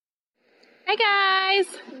Hi guys!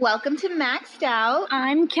 Welcome to Maxed Out.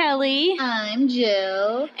 I'm Kelly. I'm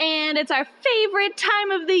Jill. And it's our favorite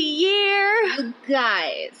time of the year. You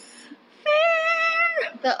guys.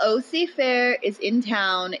 Fair! The OC Fair is in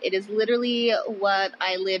town. It is literally what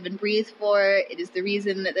I live and breathe for. It is the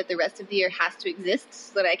reason that the rest of the year has to exist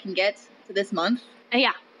so that I can get to this month.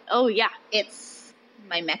 Yeah. Oh yeah. It's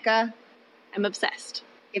my mecca. I'm obsessed.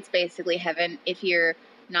 It's basically heaven. If you're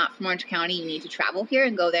not from Orange County, you need to travel here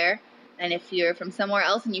and go there. And if you're from somewhere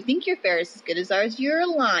else and you think your fair is as good as ours, you're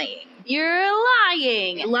lying. You're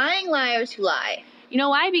lying. Lying liars who lie. You know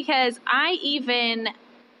why? Because I even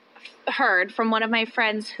heard from one of my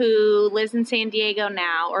friends who lives in San Diego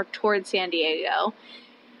now, or towards San Diego.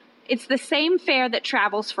 It's the same fair that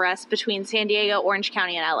travels for us between San Diego, Orange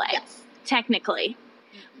County, and LA. Yes. Technically.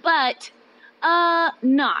 But,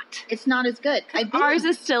 not. It's not as good. Ours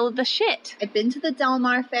is still the shit. I've been to the Del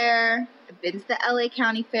Mar Fair. I've been to the LA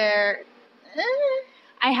County Fair.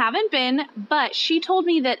 I haven't been, but she told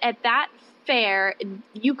me that at that fair,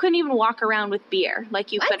 you couldn't even walk around with beer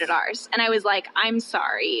like you could at ours. And I was like, I'm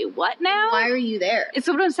sorry, what now? Why are you there? It's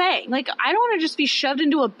what I'm saying. Like, I don't want to just be shoved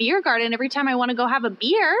into a beer garden every time I want to go have a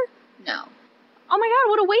beer. No. Oh my God,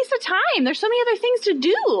 what a waste of time. There's so many other things to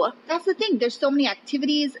do. That's the thing. There's so many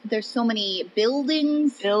activities. There's so many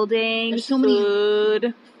buildings. There's so food.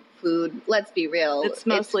 many food. Let's be real. It's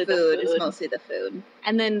mostly the food. It's mostly the food.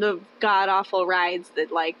 And then the god-awful rides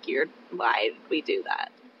that, like, why did we do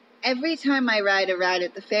that? Every time I ride a ride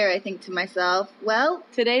at the fair, I think to myself, well,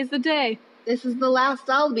 today's the day. This is the last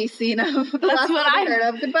I'll be seen of. The That's last what I'll be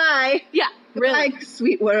heard of. Goodbye. Yeah, Goodbye, really.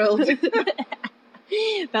 sweet world.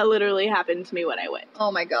 That literally happened to me when I went.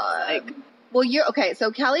 Oh my God. Well, okay,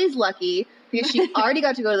 so Kelly's lucky because she already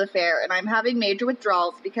got to go to the fair, and I'm having major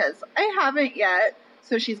withdrawals because I haven't yet.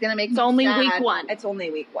 So she's going to make me sad. It's only week one. It's only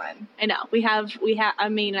week one. I know. I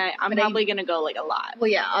mean, I'm probably going to go, like, a lot. Well,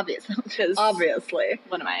 yeah, obviously.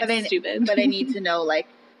 What am I, stupid? But I need to know, like,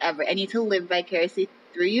 I need to live vicariously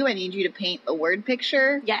through you. I need you to paint a word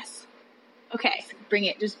picture. Yes. Okay.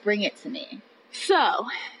 Just bring it to me. So,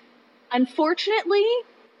 unfortunately,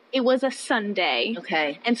 it was a Sunday.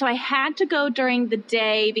 Okay. And so I had to go during the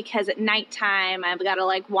day because at nighttime I've got to,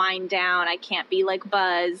 like, wind down. I can't be, like,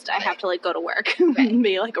 buzzed. Right. I have to, like, go to work and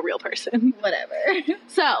be, like, a real person. Whatever.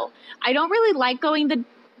 So I don't really like going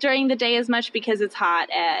during the day as much because it's hot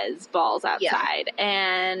as balls outside. Yeah.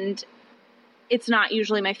 And it's not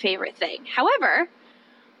usually my favorite thing. However,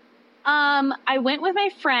 I went with my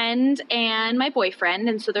friend and my boyfriend,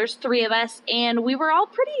 and so there's three of us, and we were all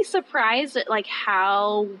pretty surprised at, like,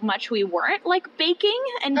 how much we weren't, like, baking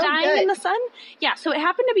and dying in the sun. Yeah, so it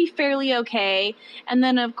happened to be fairly okay, and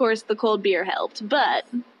then, of course, the cold beer helped. But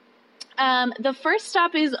the first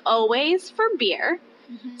stop is always for beer.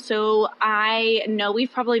 Mm-hmm. So I know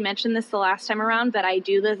we've probably mentioned this the last time around, but I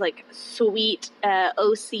do this, like, sweet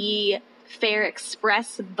OC Fair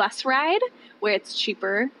Express bus ride where it's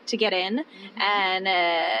cheaper to get in, mm-hmm.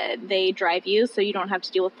 and they drive you so you don't have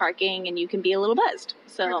to deal with parking and you can be a little buzzed.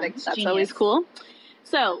 So Perfect. That's Genius. Always cool.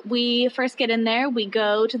 So we first get in there, we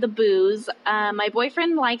go to the booze. My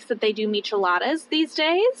boyfriend likes that they do micheladas these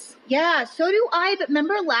days. Yeah, so do I, but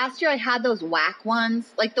remember last year I had those whack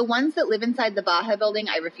ones? Like the ones that live inside the Baja building,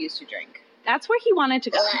 I refuse to drink. That's where he wanted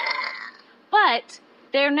to go. But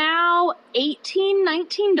they're now $18,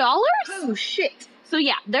 $19. Oh, shit. So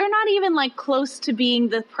yeah, they're not even, like, close to being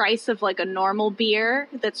the price of, like, a normal beer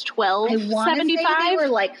that's $12.75. I want to say they were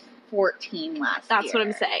like 14 last year. That's what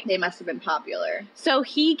I'm saying. They must have been popular. So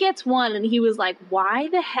he gets one, and he was like, "Why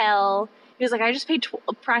the hell?" He was like, "I just paid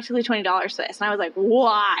practically $20 for this," and I was like,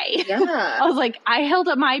 "Why?" Yeah. I was like, I held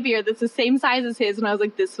up my beer that's the same size as his, and I was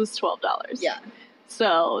like, "This was $12." Yeah.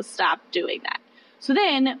 So stop doing that. So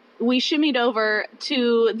then we shimmied over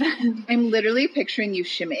to the... I'm literally picturing you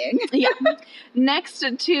shimmying. Yeah. Next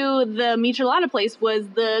to the michelada place was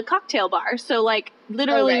the cocktail bar. So, like,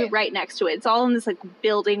 literally right next to it. It's all in this, like,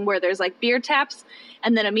 building where there's, like, beer taps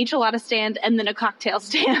and then a michelada stand and then a cocktail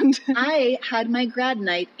stand. I had my grad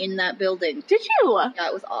night in that building. Did you? Yeah,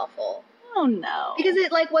 it was awful. Oh, no. Because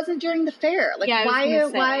it, like, wasn't during the fair. Like, yeah,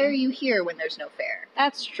 why are you here when there's no fair?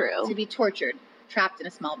 That's true. To be tortured. Trapped in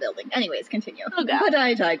a small building. Anyways, continue. Oh, God. But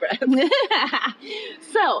I digress.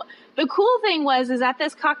 So, the cool thing is at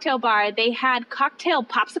this cocktail bar, they had cocktail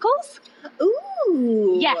popsicles.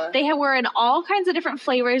 Ooh. Yeah, they were in all kinds of different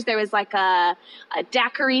flavors. There was, like, a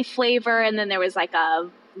daiquiri flavor, and then there was, like, a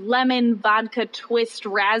lemon vodka twist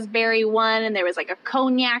raspberry one, and there was, like, a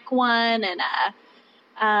cognac one, and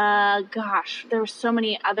there were so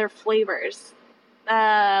many other flavors.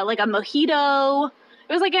 Like a mojito.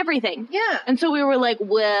 It was like everything. Yeah. And so we were like,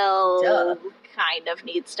 well, kind of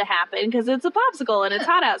needs to happen because it's a popsicle and it's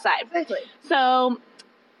hot outside. Exactly. So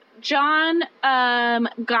John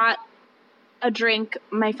got a drink.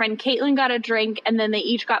 My friend Caitlin got a drink, and then they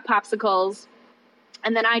each got popsicles.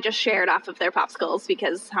 And then I just shared off of their popsicles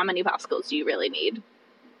because how many popsicles do you really need?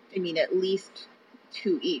 I mean, at least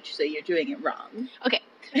 2 each, so you're doing it wrong. Okay,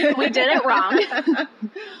 we did it wrong.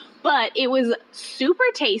 But it was super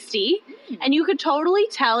tasty, and you could totally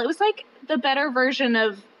tell it was like the better version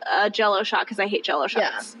of a Jell-O shot because I hate Jell-O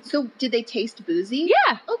shots. Yeah. So did they taste boozy?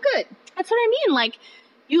 Yeah. Oh, good. That's what I mean. Like,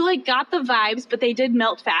 you, like, got the vibes, but they did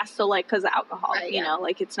melt fast. So, like, because of alcohol, right, you know,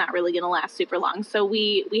 like, it's not really going to last super long. So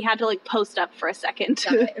we had to, like, post up for a second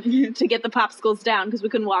to get the popsicles down because we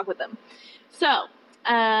couldn't walk with them. So,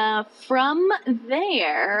 from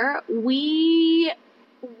there, we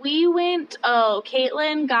went,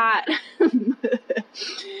 Caitlin got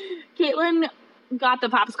the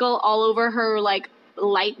popsicle all over her, like,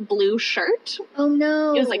 light blue shirt. Oh,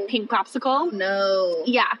 no. It was, like, pink popsicle. Oh, no.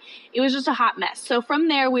 Yeah. It was just a hot mess. So from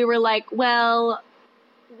there, we were like, well,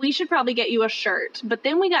 we should probably get you a shirt. But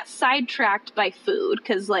then we got sidetracked by food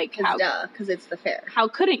because, like, because it's the fair. How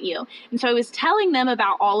couldn't you? And so I was telling them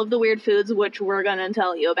about all of the weird foods, which we're going to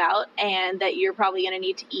tell you about, and that you're probably going to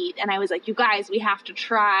need to eat. And I was like, you guys, we have to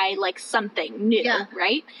try, like, something new,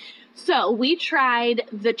 right? So we tried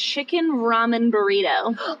the chicken ramen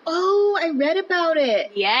burrito. Oh, I read about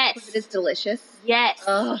it. Yes. Was it as delicious? Yes.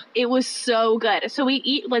 Ugh. It was so good. So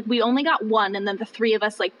we only got one, and then the three of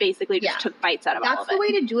us, like, basically just took bites out of all of it. That's the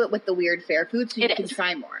way to do it with the weird fair food, so you can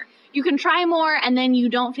try more. You can try more, and then you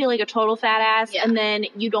don't feel like a total fat ass, and then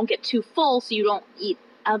you don't get too full, so you don't eat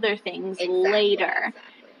other things later. Exactly.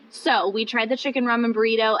 So we tried the chicken ramen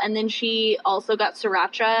burrito, and then she also got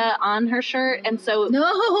sriracha on her shirt, and so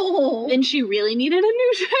then she really needed a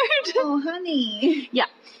new shirt. Oh, honey. Yeah.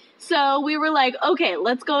 So we were like, okay,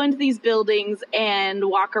 let's go into these buildings and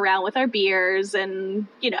walk around with our beers and,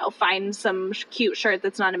 you know, find some cute shirt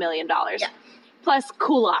that's not $1 million. Yeah. Plus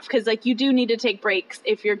cool off, because, like, you do need to take breaks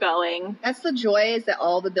if you're going. That's the joy, is that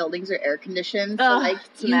all the buildings are air conditioned. So, like,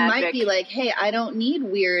 you might be like, hey, I don't need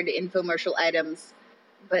weird infomercial items.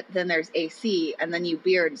 But then there's AC, and then you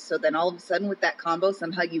beard. So then all of a sudden with that combo,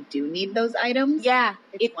 somehow you do need those items. Yeah.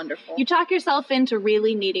 It's wonderful. You talk yourself into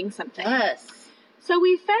really needing something. Yes. So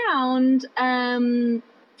we found,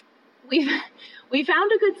 we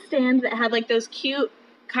found a good stand that had, like, those cute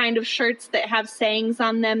kind of shirts that have sayings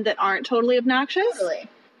on them that aren't totally obnoxious. Totally.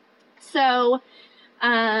 So,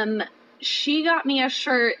 she got me a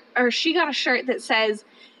shirt that says,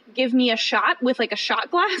 "Give me a shot," with, like, a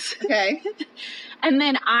shot glass. Okay. And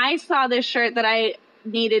then I saw this shirt that I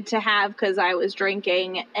needed to have because I was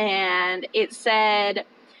drinking, and it said,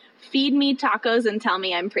 "Feed me tacos and tell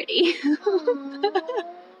me I'm pretty." Aww,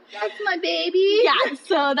 that's my baby. Yeah,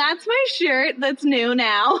 so that's my shirt that's new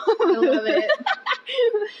now. I love it.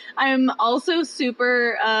 I'm also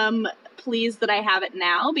super pleased that I have it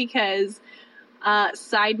now because,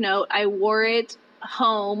 side note, I wore it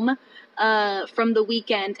home from the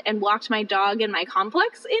weekend and walked my dog in my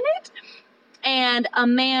complex in it. And a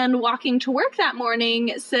man walking to work that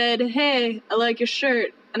morning said, "Hey, I like your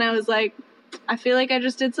shirt." And I was like, I feel like I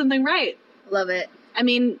just did something right. Love it. I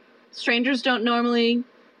mean, strangers don't normally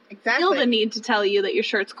feel the need to tell you that your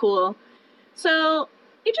shirt's cool. So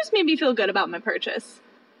it just made me feel good about my purchase.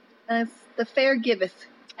 That's the fair giveth.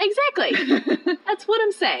 Exactly. That's what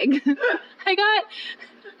I'm saying. I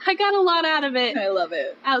got a lot out of it. I love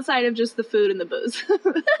it. Outside of just the food and the booze.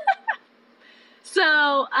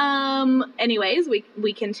 So, anyways,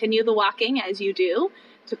 we continue the walking as you do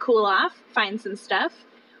to cool off, find some stuff.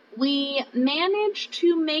 We managed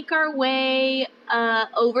to make our way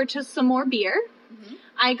over to some more beer.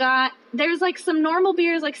 Mm-hmm. There's, like, some normal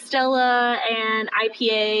beers like Stella and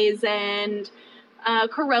IPAs and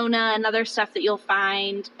Corona and other stuff that you'll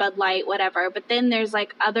find, Bud Light, whatever. But then there's,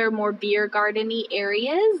 like, other more beer garden-y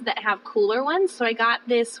areas that have cooler ones. So I got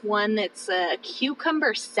this one that's a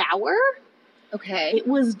cucumber sour. Okay. It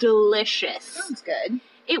was delicious. Sounds good.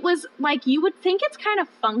 It was, like, you would think it's kind of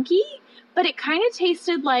funky, but it kind of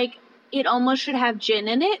tasted like it almost should have gin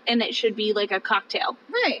in it, and it should be, like, a cocktail.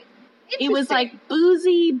 Right. It was, like,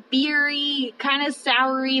 boozy, beery, kind of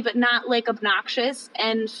soury, but not, like, obnoxious,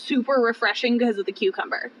 and super refreshing because of the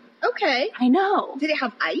cucumber. Okay. I know. Did it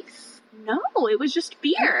have ice? No, it was just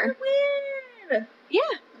beer. Weird. Yeah.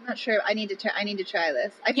 I'm not sure. I need to try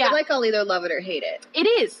this. I feel like I'll either love it or hate it. It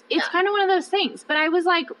is. It's kind of one of those things. But I was,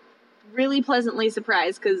 like, really pleasantly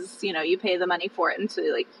surprised because, you know, you pay the money for it, and so,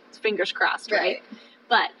 like, fingers crossed, right?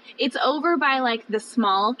 But it's over by, like, the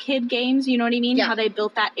small kid games, you know what I mean? Yeah. How they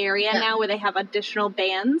built that area now where they have additional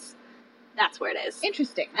bands. That's where it is.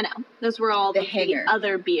 Interesting. I know. Those were all the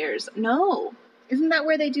other beers. No. Isn't that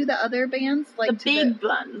where they do the other bands? Like the big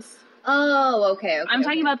ones. Oh, okay. I'm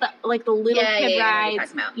talking about the little kid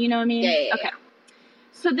rides. You know what I mean? Yeah. Okay.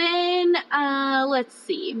 So then, let's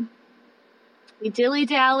see. We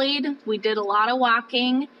dilly-dallied. We did a lot of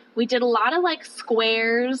walking. We did a lot of,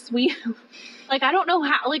 squares. We, I don't know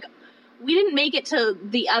how, we didn't make it to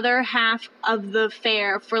the other half of the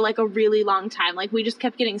fair for, a really long time. We just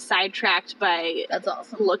kept getting sidetracked by That's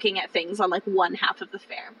awesome. Looking at things on, one half of the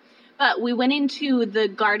fair. But we went into the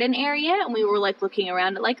garden area, and we were, looking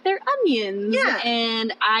around at, their onions. Yeah.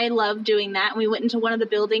 And I love doing that. And we went into one of the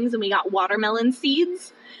buildings, and we got watermelon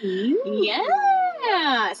seeds. Ooh.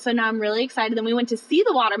 Yeah. So now I'm really excited. Then we went to see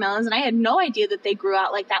the watermelons, and I had no idea that they grew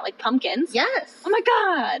out like that, like pumpkins. Yes. Oh, my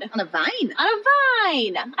God. On a vine. On a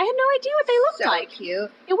vine. I had no idea what they looked like. So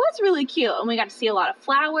cute. It was really cute. And we got to see a lot of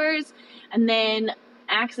flowers. And then...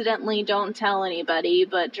 accidentally, don't tell anybody,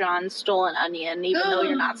 but John stole an onion, even though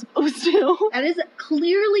you're not supposed to. That is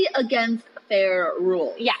clearly against fair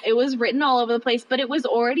rules. Yeah, it was written all over the place, but it was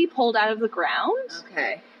already pulled out of the ground.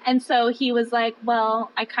 Okay. And so he was like,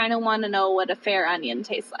 well, I kind of want to know what a fair onion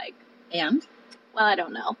tastes like. And? Well, I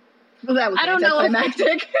don't know. Well, that was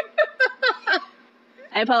anticlimactic.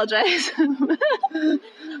 I apologize.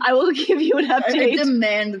 I will give you an update. I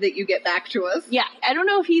demand that you get back to us. Yeah, I don't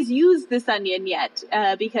know if he's used this onion yet,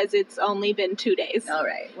 because it's only been 2 days. All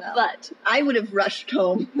right, well. But I would have rushed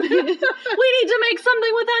home. We need to make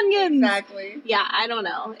something with onions. Exactly. Yeah, I don't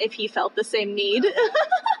know if he felt the same need.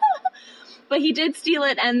 But he did steal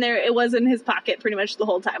it, and it was in his pocket pretty much the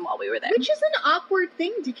whole time while we were there. Which is an awkward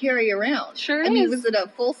thing to carry around. Sure is. I mean, was it a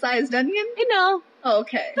full-sized onion? No. Oh,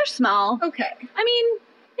 okay. They're small. Okay. I mean,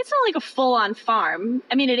 it's not like a full-on farm.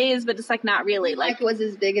 I mean, it is, but it's not really. Like it was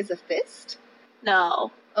as big as a fist?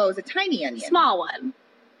 No. Oh, it was a tiny onion. Small one.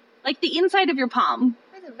 Like the inside of your palm.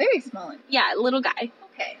 That's a very small one. Yeah, little guy.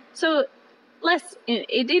 Okay. So...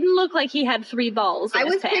 it didn't look like he had 3 balls in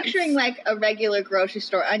his pants. Picturing a regular grocery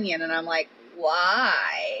store onion, and I'm like,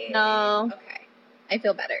 why? No. Okay. I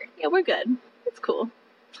feel better. Yeah, we're good. It's cool.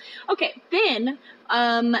 Okay, then,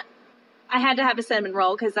 I had to have a cinnamon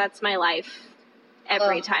roll, because that's my life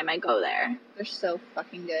every time I go there. They're so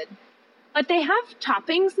fucking good. But they have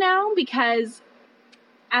toppings now, because,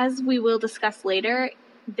 as we will discuss later,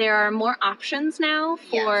 there are more options now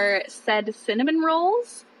for said cinnamon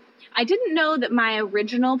rolls. I didn't know that my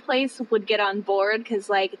original place would get on board because,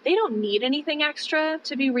 they don't need anything extra,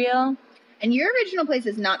 to be real. And your original place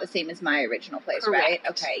is not the same as my original place, Correct. Right?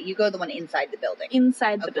 Okay, you go the one inside the building.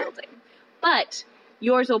 Inside the building. But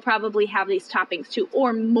yours will probably have these toppings, too,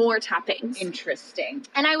 or more toppings. Interesting.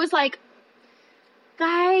 And I was like,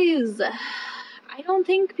 guys, I don't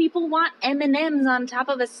think people want M&Ms on top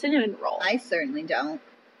of a cinnamon roll. I certainly don't.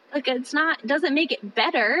 It doesn't make it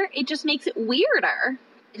better, it just makes it weirder.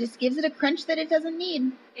 It just gives it a crunch that it doesn't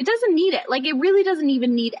need. It doesn't need it. It really doesn't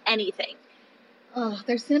even need anything. Oh,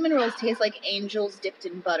 their cinnamon rolls taste like angels dipped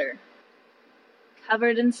in butter.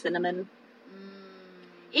 Covered in cinnamon.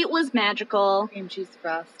 It was magical. Cream cheese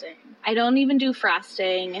frosting. I don't even do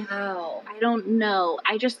frosting. How? I don't know.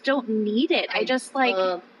 I just don't need it. I just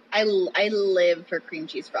I live for cream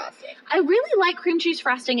cheese frosting. I really like cream cheese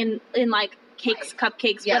frosting in cakes,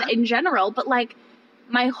 cupcakes, but in general. But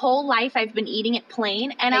my whole life I've been eating it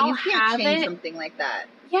plain, and I'll have it. Something like that.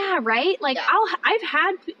 Yeah, right. I've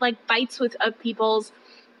had bites with people's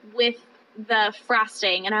with the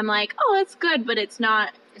frosting, and I'm like, oh, it's good, but it's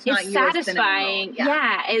not. It's satisfying.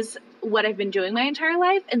 Yeah, is what I've been doing my entire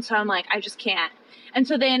life, and so I'm like, I just can't. And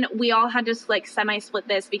so then we all had to semi-split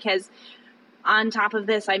this because on top of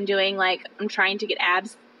this, I'm doing I'm trying to get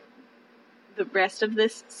abs the rest of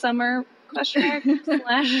this summer ?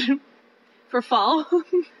 For fall.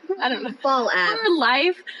 I don't know. Fall abs. For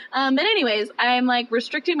life. But anyways, I'm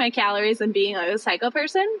restricting my calories and being a psycho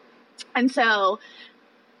person. And so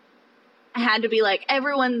I had to be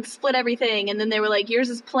everyone split everything. And then they were like, yours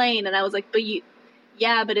is plain. And I was like, but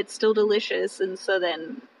it's still delicious. And so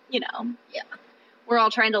then, Yeah. We're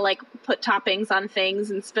all trying to put toppings on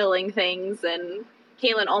things and spilling things. And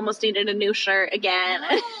Kaylin almost needed a new shirt again.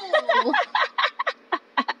 Oh.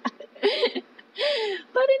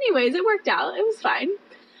 But anyways, it worked out. It was fine.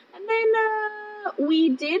 And then we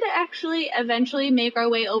did actually eventually make our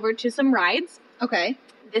way over to some rides. Okay.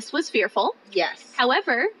 This was fearful. Yes.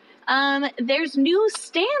 However, there's new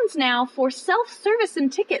stands now for self-service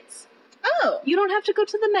and tickets. Oh. You don't have to go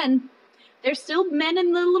to the men. There's still men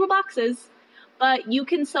in the little boxes, but you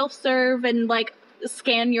can self-serve and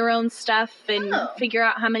scan your own stuff and figure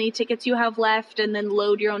out how many tickets you have left and then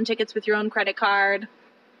load your own tickets with your own credit card.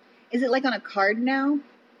 Is it on a card now?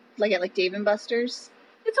 Like at Dave & Buster's?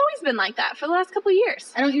 It's always been like that for the last couple of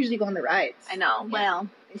years. I don't usually go on the rides. I know. Yeah. Well,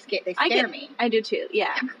 they scare me. I do too.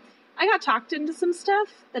 Yeah. I got talked into some stuff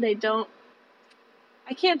that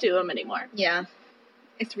I can't do them anymore. Yeah.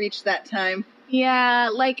 It's reached that time. Yeah.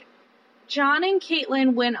 Like, John and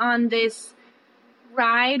Caitlin went on this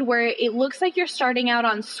ride where it looks like you're starting out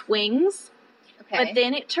on swings. Okay. But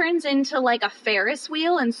then it turns into like a Ferris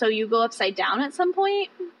wheel, and so you go upside down at some point.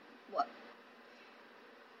 What?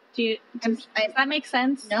 Does that make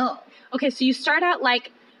sense? No. Okay, so you start out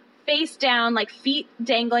like face down, like feet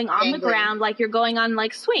dangling on the ground, like you're going on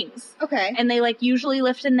like swings. Okay. And they like usually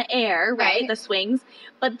lift in the air, right? The swings.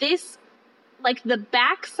 But this, like the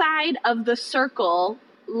backside of the circle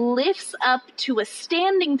lifts up to a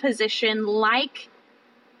standing position like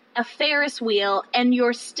a Ferris wheel, and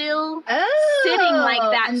you're still sitting like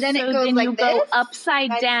that. And then it goes like you this? Go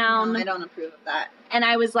upside down. No, I don't approve of that. And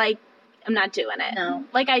I was like, I'm not doing it. No.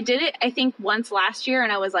 Like, I did it, I think, once last year,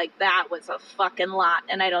 and I was like, that was a fucking lot,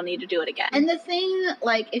 and I don't need to do it again. And the thing,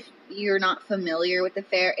 like, if you're not familiar with the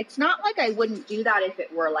fair, it's not like I wouldn't do that if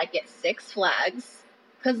it were, like, at Six Flags.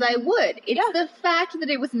 Because I would. It's the fact that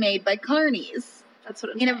it was made by carnies. That's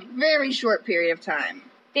what I'm saying. In a very short period of time.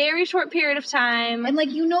 Very short period of time. And, like,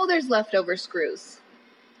 there's leftover screws.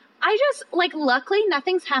 I just, like, luckily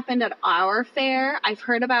nothing's happened at our fair. I've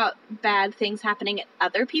heard about bad things happening at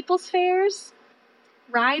other people's fairs,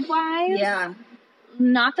 ride-wise. Yeah.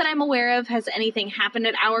 Not that I'm aware of has anything happened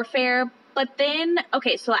at our fair. But then,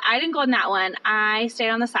 okay, so I didn't go on that one. I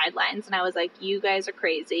stayed on the sidelines, and I was like, you guys are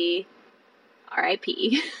crazy.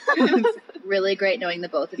 R.I.P. It's really great knowing the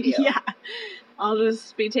both of you. Yeah. I'll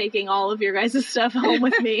just be taking all of your guys' stuff home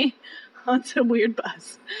with me on some weird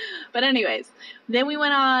bus. But anyways, then we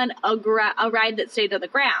went on a ride that stayed on the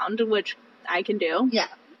ground, which I can do. Yeah.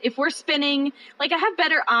 If we're spinning, like I have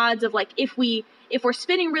better odds of like if we're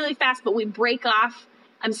spinning really fast but we break off,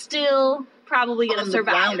 I'm still probably going to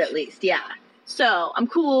survive. On the ground at least, yeah. So I'm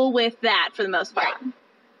cool with that for the most part. Yeah.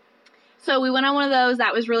 So we went on one of those.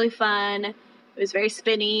 That was really fun. It was very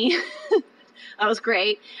spinny. That was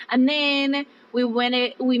great. And then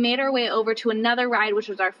we made our way over to another ride, which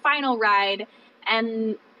was our final ride,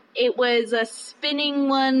 and it was a spinning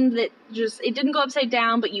one that it didn't go upside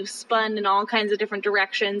down, but you spun in all kinds of different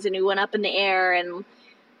directions, and you went up in the air, and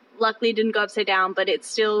luckily it didn't go upside down, but it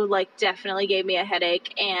still, like, definitely gave me a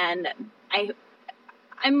headache, and I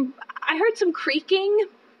heard some creaking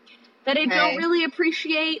that I don't really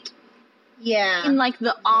appreciate. Yeah. In, like,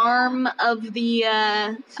 the arm of the,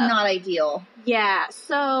 it's not ideal. Yeah,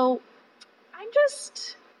 so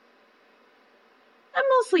I'm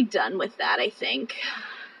mostly done with that, I think.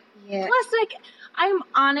 Yeah. Plus, like, I'm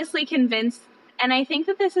honestly convinced, and I think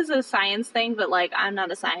that this is a science thing, but, like, I'm not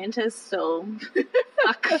a scientist, so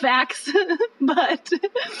fuck facts. But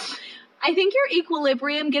I think your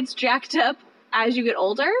equilibrium gets jacked up as you get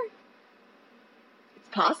older. It's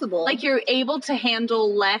possible. Like, you're able to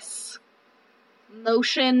handle less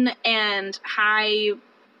motion and high-paced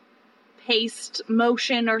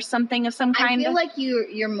motion or something of some kind. I feel like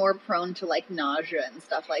you're more prone to, like, nausea and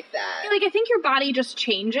stuff like that. Like, I think your body just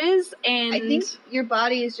changes, and I think your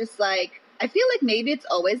body is just, like, I feel like maybe it's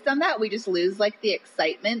always done that. We just lose, like, the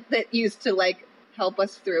excitement that used to, like, help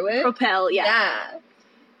us through it. Propel, yeah. Yeah.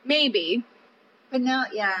 Maybe. But now,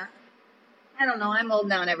 yeah. I don't know. I'm old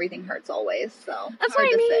now and everything hurts always, so. That's what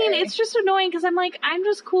I mean. It's just annoying because I'm like, I'm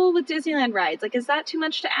just cool with Disneyland rides. Like, is that too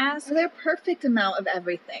much to ask? They're a perfect amount of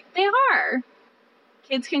everything. They are.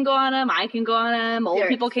 Kids can go on them. I can go on them. Old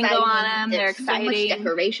people can go on them. They're exciting. So much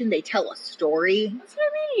decoration. They tell a story. That's what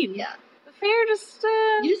I mean. Yeah. The fair just...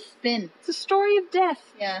 you just spin. It's a story of death.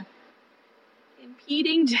 Yeah.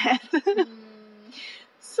 Impeding death.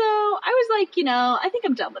 So I was like, I think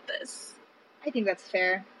I'm done with this. I think that's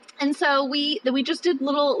fair. And so we just did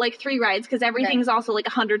little, like, 3 rides, because everything's also, like,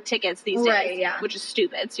 100 tickets these days. Right, yeah. Which is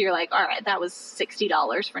stupid. So you're like, all right, that was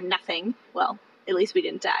 $60 for nothing. Well, at least we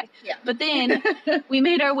didn't die. Yeah. But then we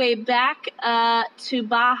made our way back to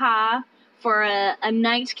Baja for a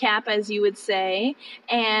nightcap, as you would say.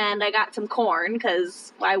 And I got some corn,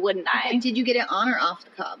 because why wouldn't I? Did you get it on or off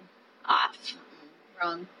the cob? Off.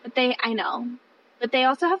 Wrong. But I know. But they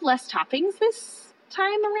also have less toppings this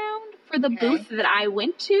time around for the booth that I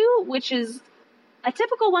went to, which is a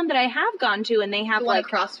typical one that I have gone to, and they have, the one like,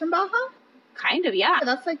 across from Baja? Kind of, yeah.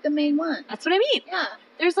 That's, like, the main one. That's what I mean. Yeah.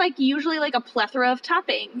 There's, like, usually, like, a plethora of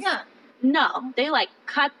toppings. Yeah. No, they, like,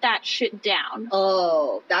 cut that shit down.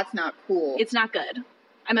 Oh, that's not cool. It's not good.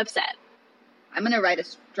 I'm upset. I'm going to write a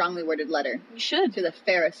strongly worded letter. You should. To the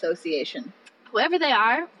Fair Association. Whoever they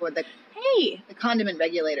are. Or the Hey. The condiment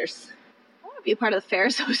regulators. I want be a part of the fair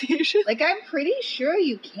association. Like, I'm pretty sure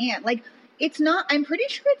you can't. Like, I'm pretty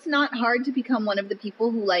sure it's not hard to become one of the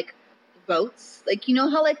people who, like, votes. Like, you know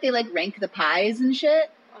how, like, they, like, rank the pies and shit?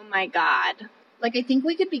 Oh my god. Like, I think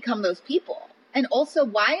we could become those people. And also,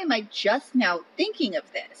 why am I just now thinking of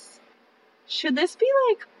this? Should this be,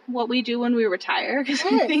 like, what we do when we retire? Because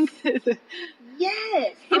I think that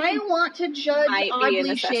yes, I want to judge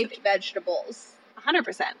oddly shaped vegetables.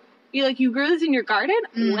 100%. You grew this in your garden?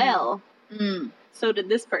 Well, so did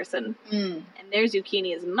this person. And their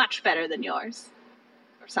zucchini is much better than yours.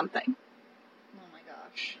 Or something. Oh my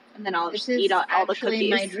gosh. And then I'll just eat all the cookies.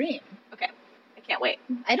 This is my dream. Okay. I can't wait.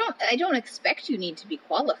 I don't expect you need to be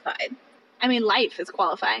qualified. I mean, life is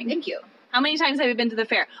qualifying. Thank you. How many times have you been to the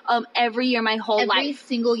fair? Every year, my whole life. Every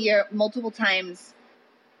single year, multiple times.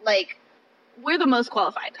 Like, we're the most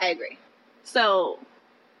qualified. I agree. So,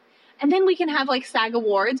 and then we can have, like, SAG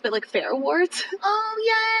awards, but, like, fair awards.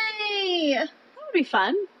 Oh, yay! That would be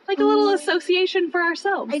fun. Like a little association for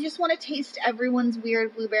ourselves. I just want to taste everyone's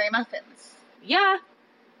weird blueberry muffins. Yeah.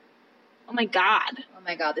 Oh my god. Oh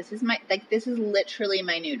my god, this is literally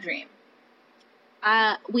my new dream.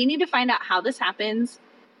 We need to find out how this happens.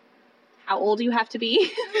 How old you have to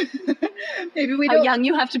be. Maybe we don't. How young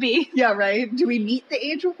you have to be. Yeah, right? Do we meet the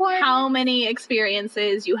age requirement? How many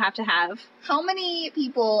experiences you have to have. How many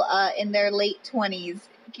people in their late 20s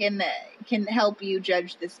can help you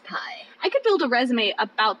judge this pie? I could build a resume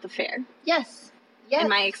about the fair. Yes. Yes. And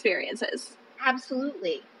my experiences.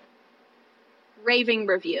 Absolutely. Raving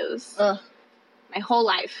reviews. Ugh. My whole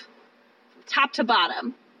life. From top to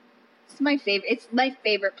bottom. It's my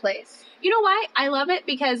favorite place. You know why? I love it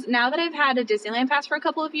because now that I've had a Disneyland pass for a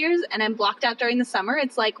couple of years and I'm blocked out during the summer,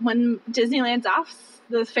 it's like when Disneyland's off,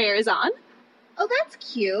 the fair is on. Oh, that's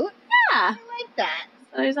cute. Yeah. I like that.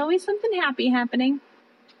 So there's always something happy happening.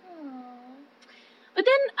 Aww. But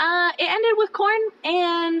then it ended with corn,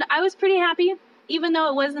 and I was pretty happy. Even though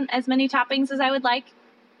it wasn't as many toppings as I would like,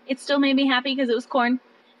 it still made me happy because it was corn.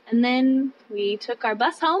 And then we took our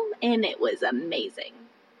bus home, and it was amazing.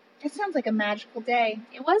 It sounds like a magical day.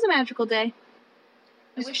 It was a magical day.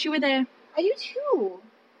 I wish you were there. I do too.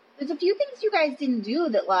 There's a few things you guys didn't do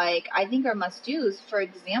that, like, I think are must-dos. For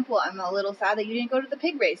example, I'm a little sad that you didn't go to the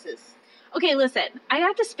pig races. Okay, listen. I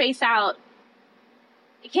have to space out.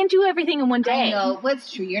 You can't do everything in one day. I know.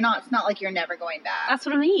 That's true. It's not like you're never going back. That's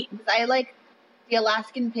what I mean. The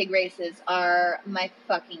Alaskan pig races are my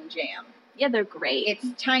fucking jam. Yeah, they're great.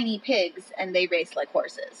 It's tiny pigs, and they race like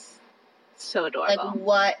horses. So adorable. Like,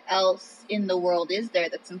 what else in the world is there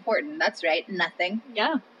that's important? That's right, nothing.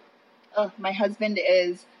 Yeah. Oh, my husband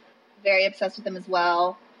is very obsessed with them as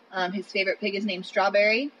well. His favorite pig is named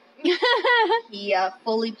Strawberry. He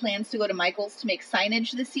fully plans to go to Michael's to make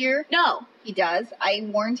signage this year. No. He does. I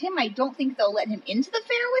warned him. I don't think they'll let him into the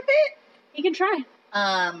fair with it. He can try.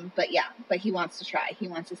 But he wants to try. He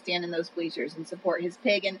wants to stand in those bleachers and support his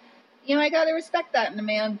pig. And, I gotta respect that in a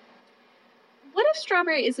man. What if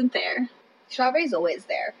Strawberry isn't there? Strawberry's always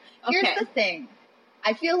there. Okay. Here's the thing.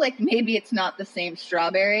 I feel like maybe it's not the same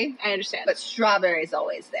Strawberry. I understand. But Strawberry's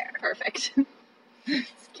always there. Perfect.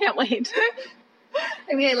 Can't wait.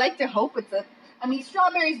 I mean, I like to hope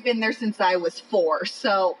Strawberry's been there since I was 4,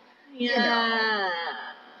 so, yeah.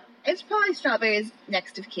 It's probably Strawberry's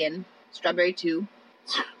next of kin. Strawberry 2.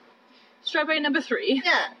 Strawberry number 3.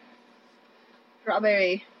 Yeah.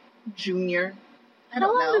 Strawberry Junior.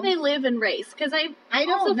 How long do they live and race? Because I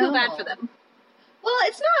also feel bad for them. Well,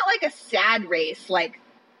 it's not like a sad race like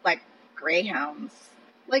greyhounds.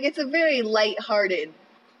 Like, it's a very lighthearted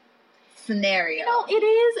scenario. It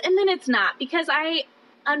is, and then it's not. Because I,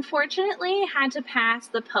 unfortunately, had to pass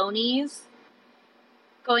the ponies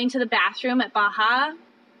going to the bathroom at Baja.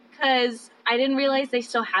 Because I didn't realize they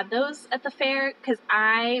still had those at the fair. Because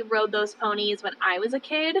I rode those ponies when I was a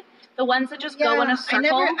kid. The ones that just go in a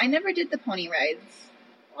circle. I never did the pony rides.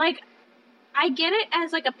 Like, I get it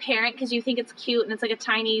as, like, a parent because you think it's cute and it's, like, a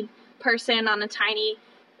tiny person on a tiny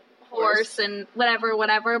horse and whatever.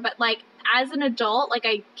 But, like, as an adult, like,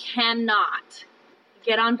 I cannot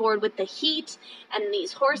get on board with the heat and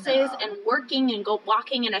these horses and working and go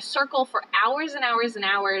walking in a circle for hours and hours and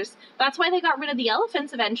hours. That's why they got rid of the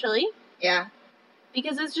elephants eventually. Yeah.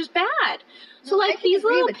 Because it's just bad. So, like, these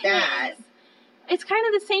little pigs... that. It's kind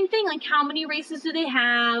of the same thing. Like, how many races do they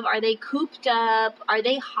have? Are they cooped up? Are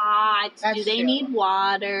they hot? Do they need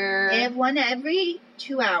water? They have one every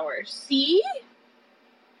 2 hours. See?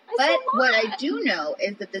 But what I do know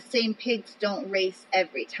is that the same pigs don't race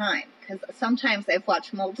every time. Because sometimes I've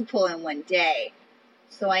watched multiple in one day.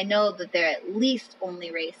 So I know that they're at least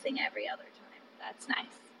only racing every other time. That's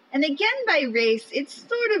nice. And again, by race, it's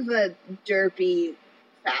sort of a derpy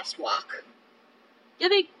fast walk. Yeah,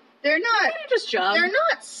 they're not just jump. They're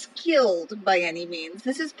not skilled by any means.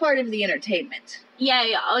 This is part of the entertainment. Yeah.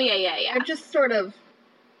 Oh, yeah. They're just sort of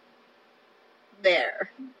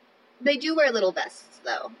there. They do wear little vests,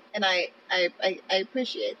 though, and I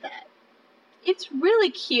appreciate that. It's really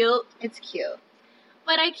cute. It's cute.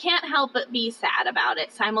 But I can't help but be sad about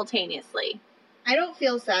it simultaneously. I don't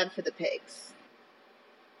feel sad for the pigs.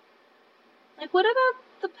 Like, what about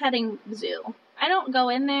the petting zoo? I don't go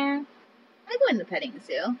in there. I go in the petting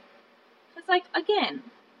zoo. It's like, again,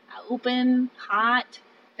 open, hot.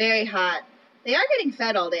 Very hot. They are getting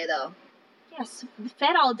fed all day, though. Yes,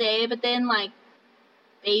 fed all day, but then, like,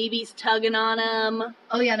 babies tugging on them.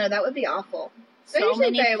 Oh, yeah, no, that would be awful. They're So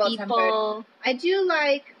usually many very well people.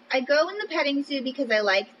 tempered. I go in the petting zoo because I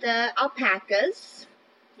like the alpacas.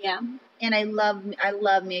 Yeah. And I love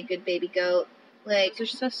me a good baby goat. Like, they're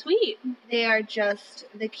so sweet. They are just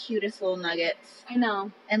the cutest little nuggets. I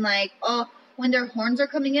know. And like, when their horns are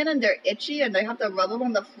coming in and they're itchy and they have to rub them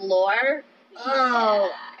on the floor. Yeah.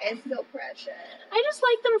 Oh, it's so precious. I just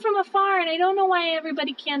like them from afar, and I don't know why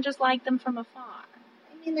everybody can't just like them from afar.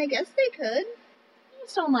 I mean, I guess they could. I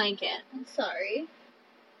just don't like it. I'm sorry.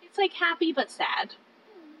 It's like happy but sad.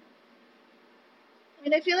 I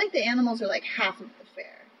mean, I feel like the animals are like half of the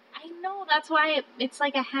fair. I know, that's why it's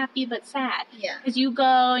like a happy but sad. Yeah. Because you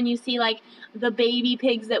go and you see like the baby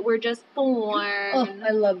pigs that were just born. Oh,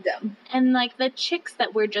 I love them. And like the chicks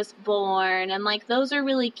that were just born. And like those are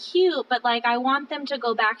really cute, but like I want them to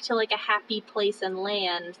go back to like a happy place and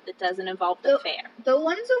land that doesn't involve the fair. The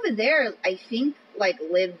ones over there, I think, like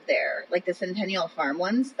live there. Like the Centennial Farm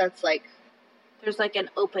ones, that's like... There's like an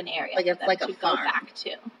open area like it's like a farm. Go back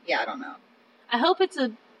to. Yeah, I don't know. I hope it's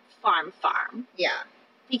a farm. Yeah.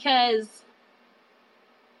 Because,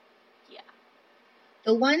 yeah.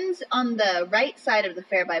 The ones on the right side of the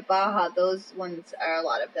fair by Baja, those ones are, a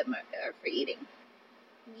lot of them are for eating.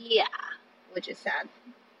 Yeah. Which is sad.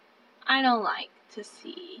 I don't like to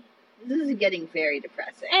see. This is getting very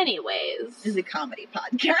depressing. Anyways. This is a comedy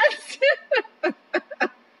podcast.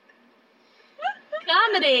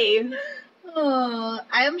 Comedy! Oh,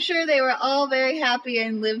 I'm sure they were all very happy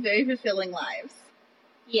and lived very fulfilling lives.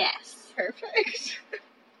 Yes. Perfect.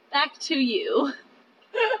 Back to you.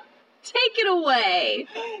 Take it away.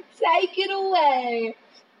 Take it away.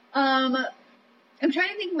 I'm trying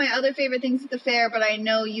to think of my other favorite things at the fair, but I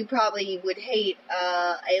know you probably would hate.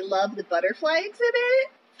 I love the butterfly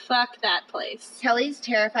exhibit. Fuck that place. Kellie's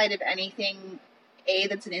terrified of anything, A,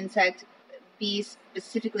 that's an insect, B,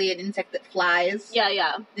 specifically an insect that flies.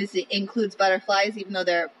 Yeah. This includes butterflies, even though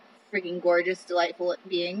they're freaking gorgeous, delightful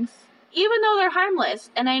beings. Even though they're harmless,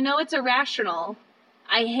 and I know it's irrational,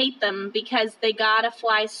 I hate them because they gotta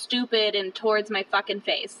fly stupid and towards my fucking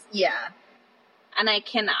face. Yeah. And I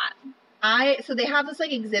cannot. So they have this,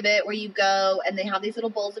 like, exhibit where you go, and they have these little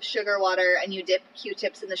bowls of sugar water, and you dip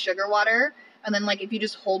Q-tips in the sugar water, and then, like, if you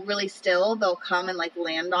just hold really still, they'll come and, like,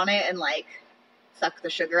 land on it and, like, suck the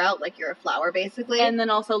sugar out like you're a flower, basically. And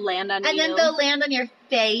then also land on you. And then they'll land on your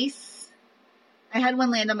face. I had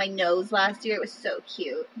one land on my nose last year. It was so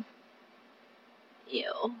cute.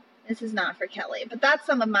 Ew. This is not for Kellie, but that's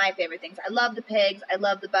some of my favorite things. I love the pigs. I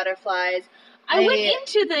love the butterflies. I went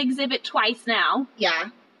into the exhibit twice now. Yeah.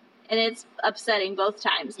 And it's upsetting both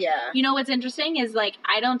times. Yeah. You know what's interesting is, like,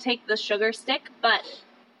 I don't take the sugar stick, but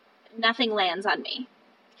nothing lands on me.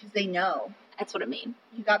 Because they know. That's what I mean.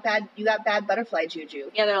 You got bad butterfly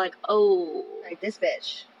juju. Yeah, they're like, oh. Like this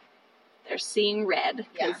bitch. They're seeing red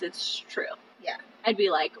because it's true. Yeah. I'd be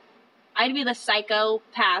the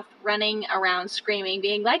psychopath running around screaming,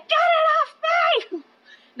 being like, get it off me! And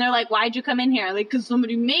they're like, why'd you come in here? Like, because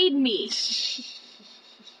somebody made me. So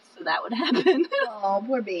that would happen. Oh,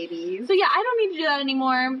 poor babies. So yeah, I don't need to do that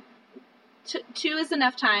anymore. Two is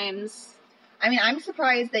enough times. I mean, I'm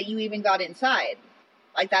surprised that you even got inside.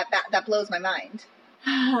 Like, that blows my mind.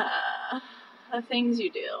 The things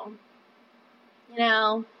you do. You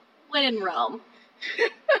know, when in Rome.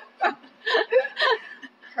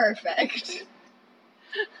 Perfect.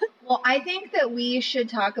 Well, I think that we should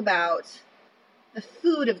talk about the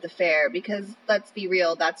food of the fair, because let's be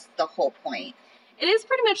real, that's the whole point. It is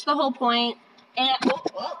pretty much the whole point. And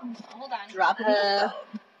hold on. Drop it.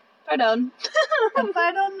 Pardon.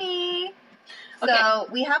 Pardon me. Okay. So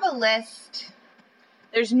we have a list.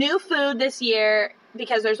 There's new food this year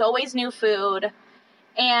because there's always new food.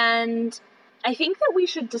 And I think that we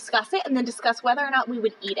should discuss it and then discuss whether or not we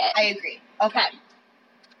would eat it. I agree. Okay.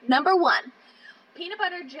 Number one, peanut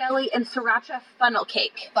butter jelly and sriracha funnel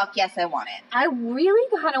cake. Fuck yes, I want it. I really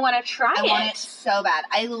kind of want to try it. I want it so bad.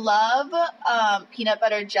 I love peanut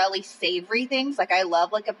butter jelly savory things. Like, I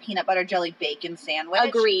love, like, a peanut butter jelly bacon sandwich.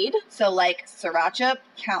 Agreed. So, like, sriracha,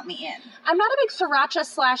 count me in. I'm not a big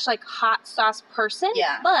sriracha / like, hot sauce person.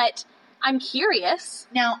 Yeah. But I'm curious.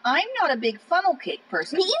 Now, I'm not a big funnel cake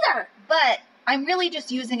person. Me either. But I'm really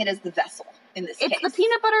just using it as the vessel. In this case. It's the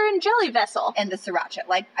peanut butter and jelly vessel. And the sriracha.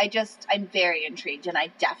 Like, I'm very intrigued, and I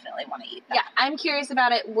definitely want to eat that. Yeah, I'm curious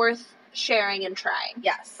about it. Worth sharing and trying.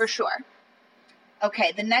 Yes. For sure.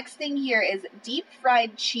 Okay, the next thing here is deep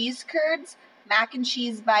fried cheese curds, mac and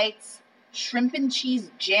cheese bites, shrimp and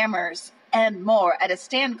cheese jammers, and more at a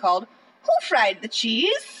stand called Who Fried the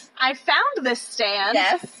Cheese? I found this stand.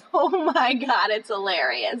 Yes. Oh my god, it's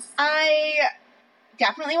hilarious. I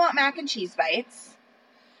definitely want mac and cheese bites.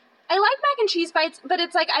 I like mac and cheese bites, but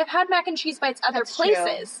it's like I've had mac and cheese bites other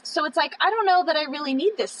places. True. So it's like, I don't know that I really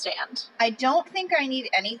need this stand. I don't think I need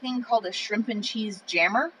anything called a shrimp and cheese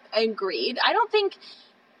jammer. Agreed.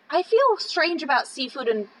 I feel strange about seafood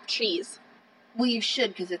and cheese. Well, you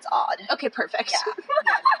should, because it's odd. Okay, perfect. Yeah,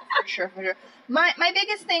 no, for sure. My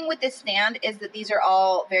biggest thing with this stand is that these are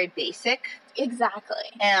all very basic. Exactly.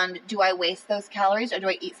 And do I waste those calories, or do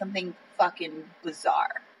I eat something fucking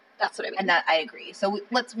bizarre? That's what I mean. And that I agree. So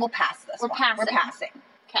we'll pass this. We're passing.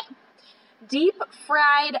 Okay. Deep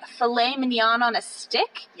fried filet mignon on a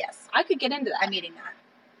stick? Yes. I could get into that. I'm eating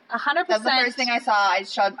that. 100%. That's the first thing I saw.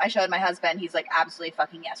 I showed my husband. He's like, absolutely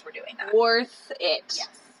fucking yes, we're doing that. Worth it. Yes.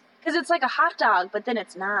 Because it's like a hot dog, but then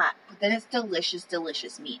it's not. But then it's delicious,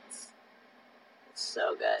 delicious meats. It's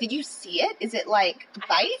so good. Did you see it? Is it like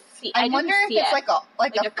bites? I wonder if it's like a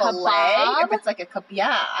fillet. Kebab? If it's like a cup. Yeah,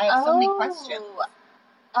 I have so many questions.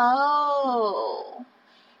 Oh.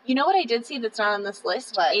 You know what I did see that's not on this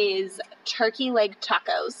list? What? Is turkey leg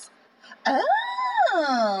tacos.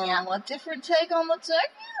 Oh. Yeah. A different take on the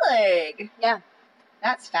turkey leg. Yeah.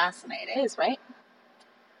 That's fascinating. It is, right?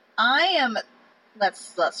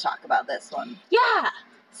 Let's talk about this one. Yeah.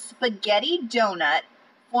 Spaghetti donut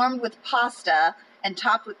formed with pasta and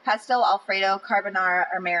topped with pesto, Alfredo, carbonara,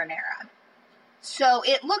 or marinara. So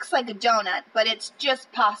it looks like a donut, but it's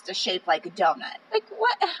just pasta shaped like a donut. Like,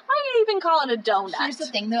 what? Why do you even call it a donut? Here's the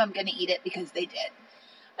thing, though. I'm going to eat it because they did.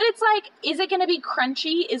 But it's like, is it going to be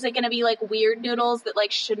crunchy? Is it going to be like weird noodles that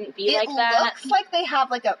like shouldn't be like that? It looks like they have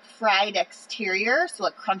like a fried exterior, so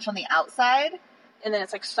like crunch on the outside. And then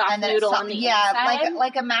it's like soft noodle on the inside? Yeah,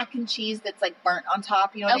 like a mac and cheese that's like burnt on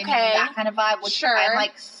top, you know what I mean? That kind of vibe, which I'm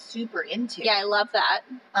like super into. Yeah, I love that.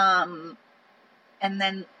 And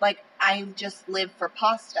then like I just live for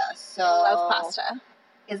pasta, so I love pasta.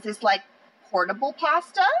 Is this like portable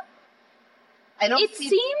pasta? It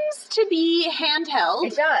seems to be handheld.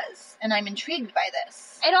 It does, and I'm intrigued by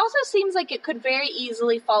this. It also seems like it could very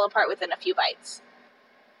easily fall apart within a few bites.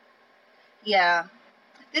 Yeah.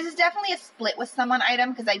 This is definitely a split with someone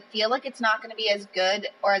item because I feel like it's not going to be as good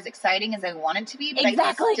or as exciting as I want it to be, but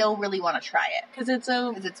I still really want to try it. Because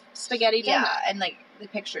it's spaghetti donut. Yeah, and like the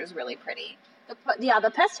picture is really pretty.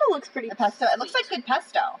 The pesto looks pretty The pesto, it looks like good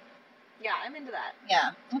pesto. Yeah, I'm into that.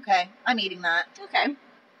 Yeah, okay. I'm eating that. Okay.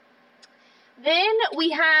 Then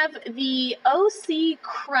we have the OC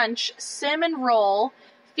Crunch Cinnamon Roll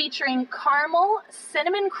featuring caramel,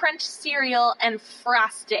 cinnamon crunch cereal, and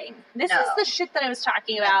frosting. This is the shit that I was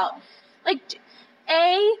talking about. Like,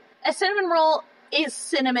 a cinnamon roll is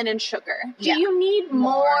cinnamon and sugar. Do you need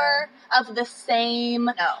more of the same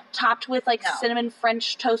topped with, like, cinnamon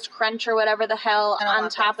French toast crunch or whatever the hell on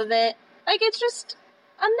top of it? Like, it's just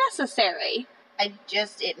unnecessary.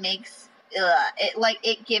 It makes...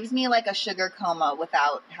 it gives me, like, a sugar coma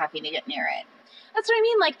without having to get near it. That's what I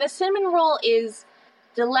mean. Like, the cinnamon roll is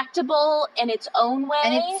delectable in its own way.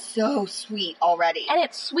 And it's so sweet already.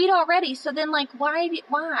 So then, like, why?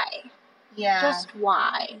 Yeah. Just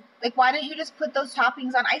why? Like, why don't you just put those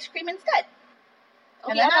toppings on ice cream instead?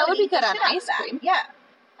 Oh, yeah, that would be good on ice cream. Yeah.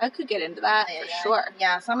 I could get into that for sure.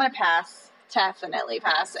 Yeah, so I'm going to pass. Definitely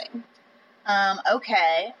passing.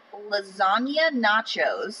 Okay. Lasagna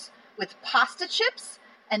nachos with pasta chips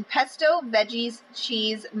and pesto, veggies,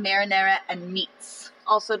 cheese, marinara, and meats.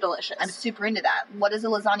 Also delicious. I'm super into that. What is a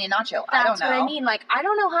lasagna nacho? I don't know. That's what I mean. Like, I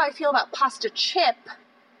don't know how I feel about pasta chip.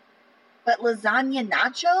 But lasagna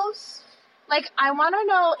nachos? Like, I want to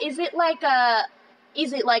know, is it like a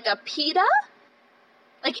pita?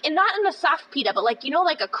 Like, and not in a soft pita, but like, you know,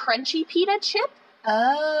 like a crunchy pita chip?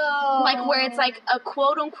 Oh. Like, where it's like a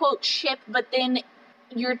quote-unquote chip, but then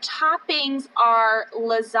your toppings are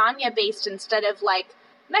lasagna-based instead of, like,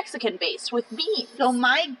 Mexican-based with beans. So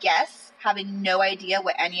my guess, having no idea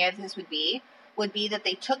what any of this would be that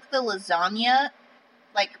they took the lasagna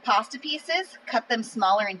like pasta pieces, cut them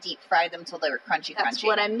smaller and deep fry them till they were crunchy. That's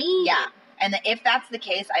what I mean. Yeah. And if that's the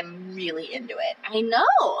case, I'm really into it. I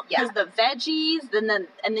know. Because the veggies, and then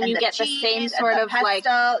you get the same sort of pesto, like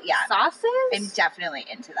sauces. I'm definitely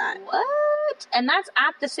into that. What? And that's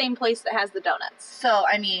at the same place that has the donuts. So,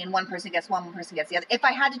 I mean, one person gets one person gets the other. If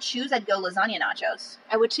I had to choose, I'd go lasagna nachos.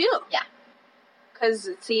 I would too. Yeah. Because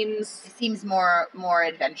it seems more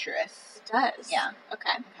adventurous. It does. Yeah.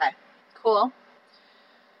 Okay. Okay. Cool.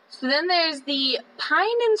 So then there's the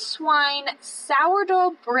pine and swine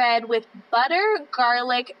sourdough bread with butter,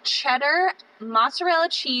 garlic, cheddar, mozzarella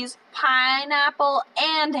cheese, pineapple,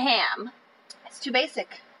 and ham. It's too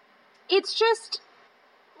basic. It's just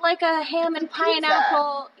like a ham and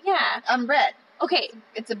pineapple. Yeah. On bread. Okay.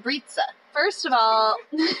 It's a brizza. First of all,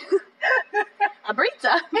 a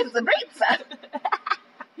brizza. It's a brizza.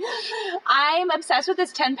 I'm obsessed with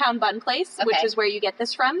this 10-pound bun place, which is where you get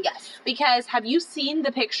this from. Yes. Because have you seen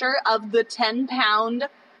the picture of the 10-pound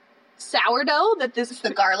sourdough that this... The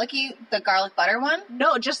garlic butter one?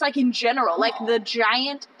 No, just like in general. Like the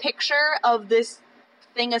giant picture of this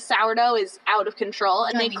thing of sourdough is out of control.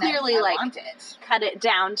 And they clearly cut it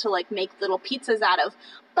down to like make little pizzas out of.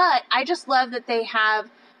 But I just love that they have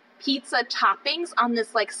pizza toppings on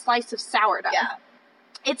this like slice of sourdough. Yeah.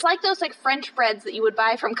 It's like those like French breads that you would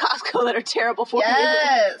buy from Costco that are terrible for you.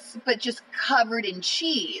 Yes, but just covered in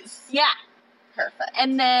cheese. Yeah. Perfect.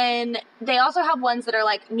 And then they also have ones that are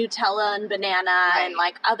like Nutella and banana and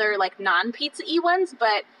like other like non-pizza-y ones.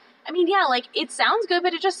 But I mean, yeah, like it sounds good,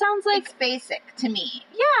 but it just sounds like... It's basic to me.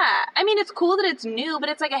 Yeah. I mean, it's cool that it's new, but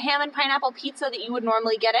it's like a ham and pineapple pizza that you would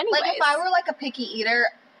normally get anyways. Like if I were like a picky eater...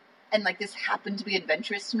 and, like, this happened to be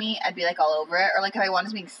adventurous to me, I'd be, like, all over it. Or, like, if I wanted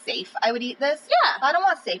something safe, I would eat this. Yeah. I don't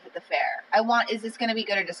want safe at the fair. I want, is this going to be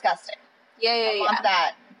good or disgusting? Yeah. I want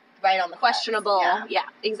that right on the questionable. Yeah,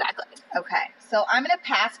 exactly. Okay. So I'm going to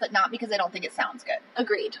pass, but not because I don't think it sounds good.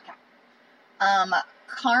 Agreed.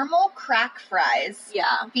 Caramel crack fries.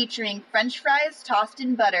 Yeah. Featuring French fries tossed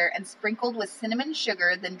in butter and sprinkled with cinnamon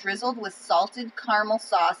sugar, then drizzled with salted caramel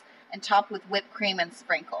sauce and topped with whipped cream and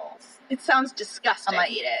sprinkles. It sounds disgusting. I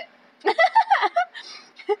might eat it.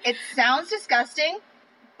 It sounds disgusting,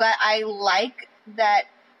 but I like that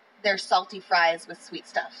they're salty fries with sweet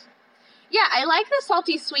stuff. Yeah, I like the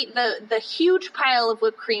salty sweet. The huge pile of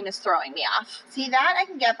whipped cream is throwing me off. See, that I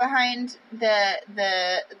can get behind. The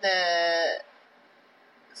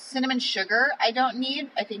cinnamon sugar I don't need.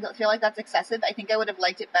 I feel like that's excessive. I think I would have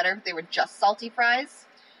liked it better if they were just salty fries.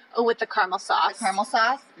 Oh, with the caramel sauce. The caramel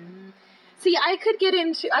sauce. See,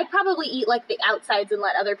 I'd probably eat, like, the outsides and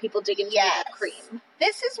let other people dig into the whipped cream.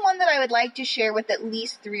 This is one that I would like to share with at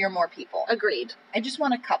least 3 or more people. Agreed. I just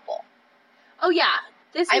want a couple. Oh, yeah.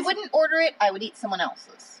 I wouldn't order it. I would eat someone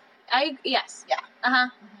else's. Yes. Yeah. Uh-huh.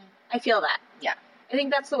 Mm-hmm. I feel that. Yeah. I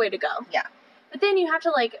think that's the way to go. Yeah. But then you have to,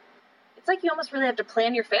 like, it's like you almost really have to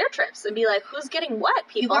plan your fair trips and be like, who's getting what,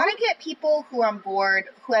 people? You want to get people who are on board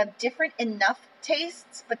who have different enough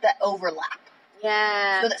tastes, but that overlap.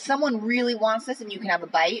 Yeah. So that someone really wants this and you can have a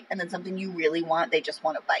bite, and then something you really want, they just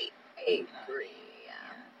want a bite. I agree,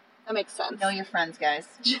 yeah. That makes sense. Know your friends, guys.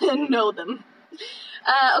 Know them.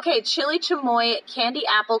 Okay, chili chamoy candy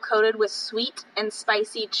apple coated with sweet and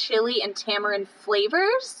spicy chili and tamarind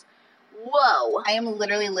flavors. Whoa. I am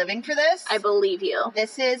literally living for this. I believe you.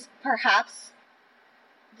 This is perhaps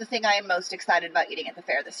the thing I am most excited about eating at the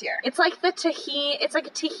fair this year. It's like a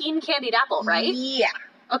tahini candied apple, right? Yeah.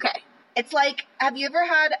 Okay. It's like, have you ever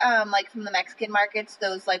had, like, from the Mexican markets,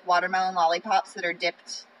 those, like, watermelon lollipops that are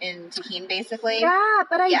dipped in tahini, basically? Yeah,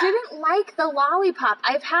 but I didn't like the lollipop.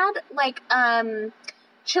 I've had, like,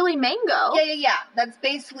 chili mango. Yeah. That's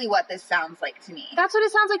basically what this sounds like to me. That's what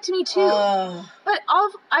it sounds like to me, too. But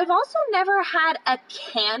I've also never had a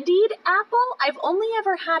candied apple. I've only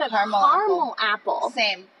ever had a caramel apple.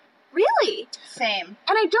 Same. Really? Same. And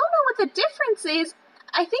I don't know what the difference is.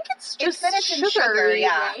 I think it's just sugar,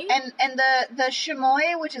 yeah. Right? And the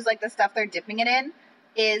chamoy, which is like the stuff they're dipping it in,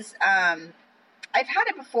 is I've had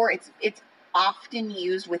it before. It's often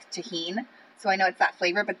used with tahini, so I know it's that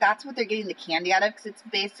flavor. But that's what they're getting the candy out of, because it's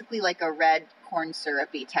basically like a red corn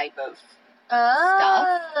syrupy type of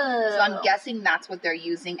stuff. So I'm guessing that's what they're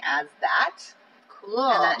using as that.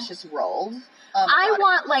 Cool. And then it's just rolled. I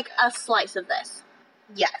want like a slice of this.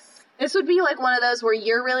 Yes. This would be like one of those where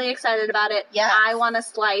you're really excited about it. Yes. I want a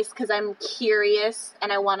slice because I'm curious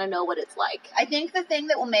and I want to know what it's like. I think the thing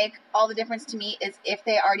that will make all the difference to me is if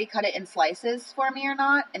they already cut it in slices for me or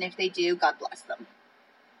not. And if they do, God bless them.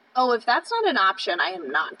 Oh, if that's not an option, I am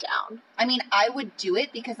not down. I mean, I would do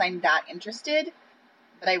it because I'm that interested.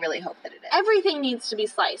 But I really hope that it is. Everything needs to be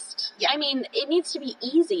sliced. Yeah. I mean, it needs to be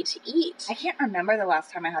easy to eat. I can't remember the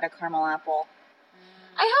last time I had a caramel apple.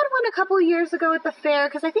 I had one a couple years ago at the fair,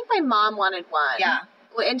 because I think my mom wanted one. Yeah.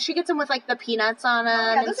 And she gets them with, like, the peanuts on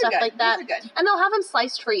them and stuff like that. Those are good. And they'll have them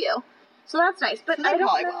sliced for you. So that's nice. But I don't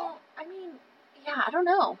know. Will. I mean, yeah, I don't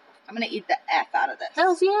know. I'm going to eat the F out of this.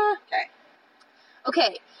 Hells yeah.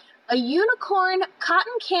 Okay. A unicorn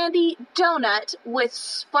cotton candy donut with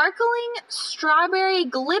sparkling strawberry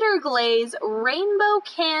glitter glaze rainbow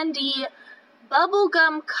candy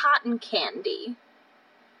bubblegum cotton candy.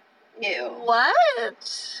 Ew.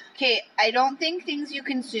 What? Okay, I don't think things you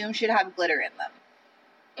consume should have glitter in them.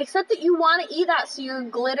 Except that you want to eat that, so you're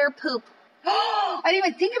glitter poop. I didn't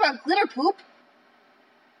even think about glitter poop.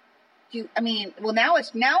 Now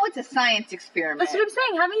it's a science experiment. That's what I'm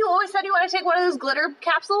saying. Haven't you always said you want to take one of those glitter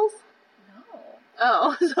capsules? No.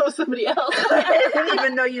 Oh, so somebody else. I didn't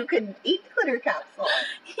even know you could eat glitter capsules.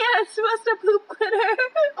 Yeah, it's supposed to poop glitter.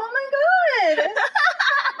 Oh my god.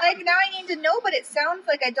 Like, now I need to know, but it sounds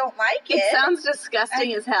like I don't like it. It sounds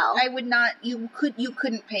disgusting as hell. I would not, you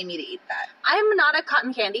couldn't pay me to eat that. I'm not a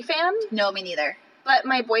cotton candy fan. No, me neither. But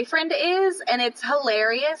my boyfriend is, and it's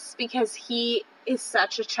hilarious because he is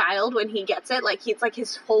such a child when he gets it. Like, it's like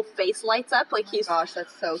his whole face lights up. Like, gosh,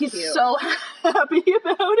 that's so cute. He's so happy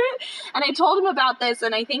about it. And I told him about this,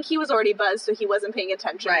 and I think he was already buzzed, so he wasn't paying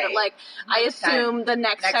attention. Right. But, like, I assume the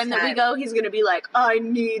next time that we go, he's going to be like, I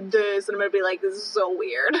need this. And I'm going to be like, this is so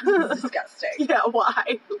weird. This is disgusting. Yeah,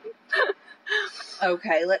 why?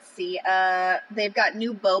 Okay, let's see. They've got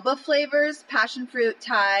new boba flavors: passion fruit,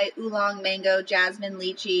 Thai, oolong, mango, jasmine,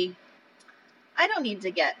 lychee. I don't need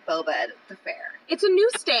to get boba at the fair. It's a new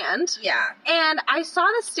stand. Yeah. And I saw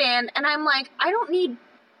the stand, and I'm like, I don't need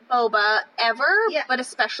boba ever, but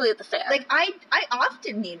especially at the fair. Like, I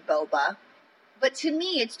often need boba, but to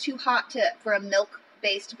me, it's too hot for a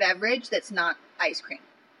milk-based beverage that's not ice cream.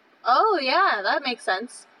 Oh, yeah, that makes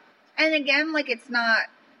sense. And again, like, it's not,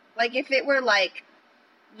 like, if it were, like,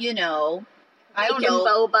 you know, I don't know.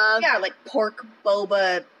 Boba. Yeah, like pork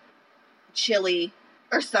boba chili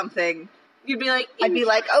or something. You'd be like, I'd be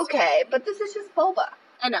like, okay, but this is just boba.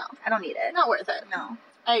 I know. I don't need it. Not worth it. No.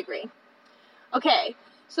 I agree. Okay,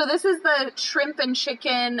 so this is the shrimp and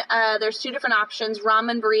chicken. There's two different options: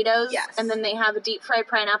 ramen burritos, yes, and then they have a deep fried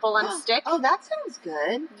pineapple on a stick. Oh, that sounds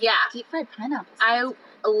good. Yeah, deep fried pineapple. I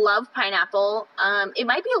love pineapple. It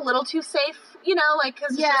might be a little too safe, you know, like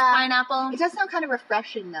because it's just pineapple. It does sound kind of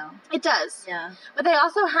refreshing, though. It does. Yeah. But they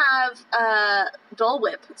also have Dole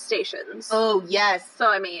Whip stations. Oh yes. So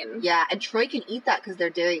I mean, yeah, and Troy can eat that because they're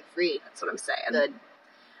dairy free. That's what I'm saying. Good.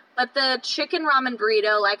 But the chicken ramen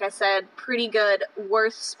burrito, like I said, pretty good.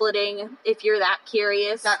 Worth splitting if you're that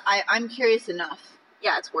curious. I'm curious enough.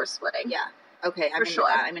 Yeah, it's worth splitting. Yeah. Okay, I'm into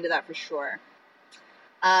that. I'm into that for sure.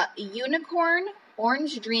 Unicorn,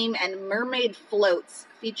 Orange Dream, and Mermaid Floats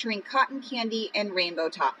featuring cotton candy and rainbow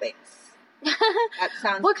toppings. That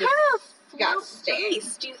sounds what kind of disgusting.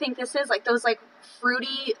 Taste do you think this is? Like those like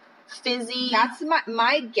fruity, fizzy. That's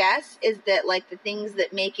my guess is that like the things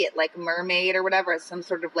that make it like mermaid or whatever is some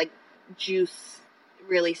sort of like juice,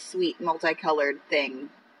 really sweet, multicolored thing.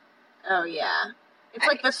 Oh yeah. It's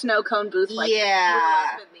like the snow cone booth, like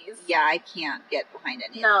yeah, I can't get behind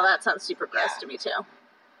any. No, that sounds super gross to me too.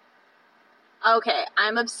 Okay,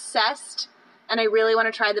 I'm obsessed, and I really want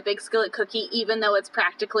to try the Big Skillet cookie, even though it's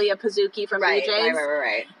practically a Pizookie from BJ's.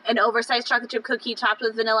 Right. An oversized chocolate chip cookie topped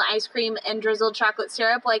with vanilla ice cream and drizzled chocolate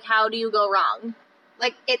syrup. Like, how do you go wrong?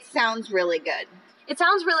 Like, it sounds really good. It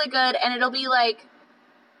sounds really good, and it'll be like,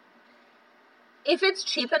 if it's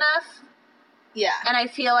cheap enough, and I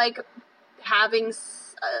feel like having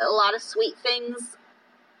a lot of sweet things,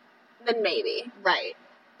 then maybe. Right.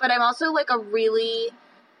 But I'm also like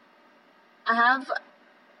I have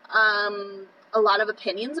a lot of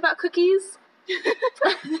opinions about cookies.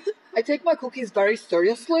 I take my cookies very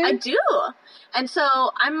seriously. I do. And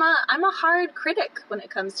so I'm a hard critic when it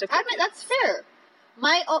comes to cookies. I mean, that's fair.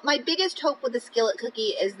 My biggest hope with a skillet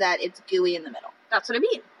cookie is that it's gooey in the middle. That's what I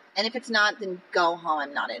mean. And if it's not, then go home.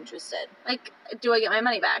 I'm not interested. Like, do I get my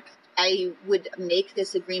money back? I would make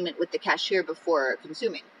this agreement with the cashier before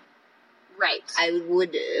consuming. Right. I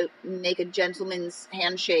would make a gentleman's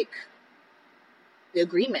handshake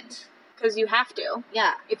agreement. Because you have to.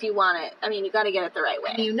 Yeah. If you want it. I mean, you got to get it the right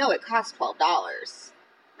way. I mean, you know it costs $12.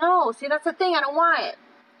 No, see, that's the thing. I don't want it.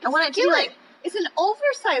 I want it to be like... It's an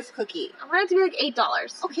oversized cookie. I want it to be like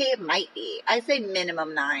 $8. Okay, it might be. I say minimum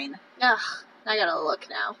 $9. Ugh, I gotta look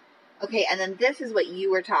now. Okay, and then this is what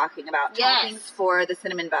you were talking about. Yes. Toppings for the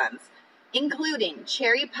cinnamon buns. Including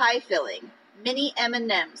cherry pie filling, mini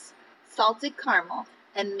M&Ms, salted caramel,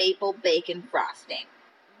 and maple bacon frosting.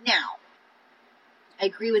 Now, I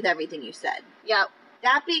agree with everything you said. Yep.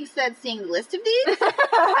 That being said, seeing the list of these...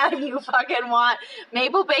 You fucking want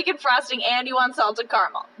maple bacon frosting and you want salted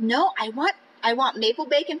caramel. No, I want maple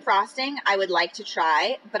bacon frosting. I would like to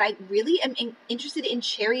try, but I really am interested in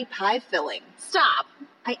cherry pie filling. Stop.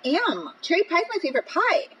 I am. Cherry pie is my favorite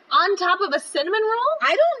pie. On top of a cinnamon roll?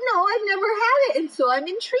 I don't know. I've never had it, and so I'm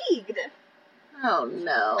intrigued. Oh,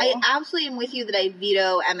 no. I absolutely am with you that I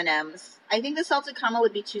veto M&Ms. I think the salted caramel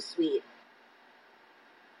would be too sweet.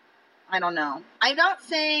 I don't know. I'm not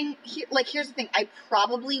saying... here's the thing. I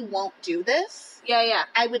probably won't do this. Yeah.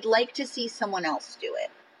 I would like to see someone else do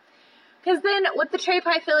it. Because then, with the cherry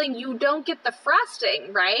pie filling, you don't get the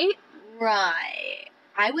frosting, right? Right.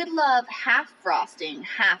 I would love half frosting,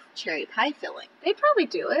 half cherry pie filling. They'd probably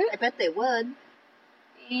do it. I bet they would.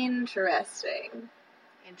 Interesting.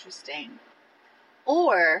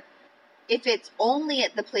 Or, if it's only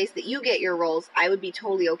at the place that you get your rolls, I would be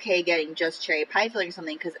totally okay getting just cherry pie filling or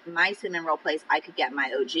something, because my cinnamon roll place, I could get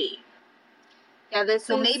my OG. Yeah,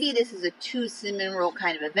 maybe this is a 2 cinnamon roll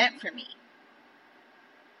kind of event for me.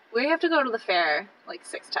 We have to go to the fair,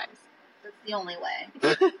 6 times. That's the only way.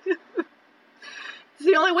 It's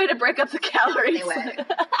the only way to break up the calories.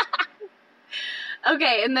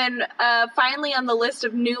 Okay, and then finally on the list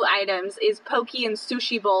of new items is poke and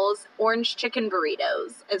sushi bowls, orange chicken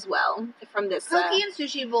burritos as well from this. Poke and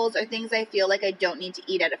sushi bowls are things I feel like I don't need to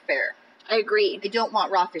eat at a fair. I agree. I don't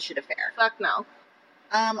want raw fish at a fair. Fuck no.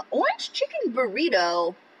 Orange chicken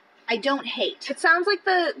burrito, I don't hate. It sounds like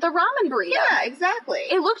the ramen burrito. Yeah, exactly.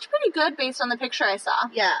 It looked pretty good based on the picture I saw.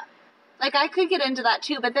 Yeah. I could get into that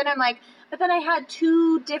too, but then I'm like, I had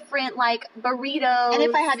 2 different, burritos. And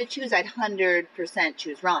if I had to choose, I'd 100%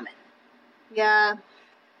 choose ramen. Yeah.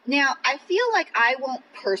 Now, I feel like I won't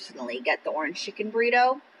personally get the orange chicken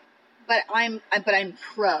burrito, but I'm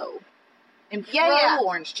pro. I'm pro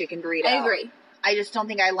orange chicken burrito. I agree. I just don't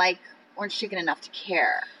think I like orange chicken enough to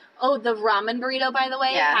care. Oh, the ramen burrito, by the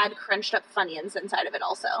way, had crunched up Funyuns inside of it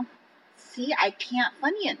also. See, I can't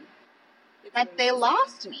Funyun. They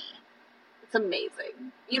lost me. It's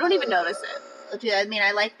amazing. You don't even notice it. Dude, I mean,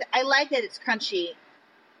 I like that it's crunchy.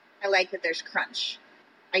 I like that there's crunch.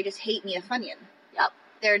 I just hate me a Funyun. Yep.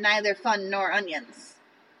 They're neither fun nor onions.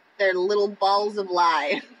 They're little balls of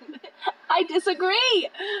lye. I disagree.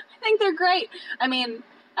 I think they're great. I mean,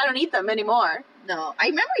 I don't eat them anymore. No, I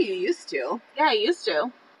remember you used to. Yeah, I used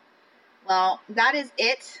to. Well, that is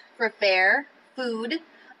it for fair food.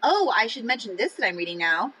 Oh, I should mention this that I'm reading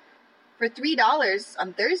now. For $3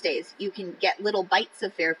 on Thursdays, you can get little bites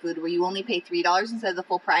of fair food where you only pay $3 instead of the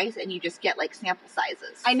full price, and you just get sample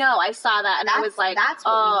sizes. I know, I saw that, and I was like, that's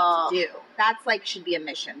what we need to do. That's should be a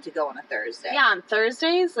mission to go on a Thursday. Yeah, on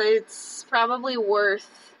Thursdays, it's probably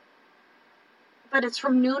worth, but it's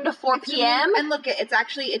from noon to 4 p.m. And look,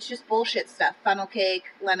 it's just bullshit stuff. Funnel cake,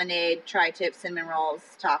 lemonade, tri-tip, cinnamon rolls,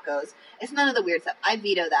 tacos. It's none of the weird stuff. I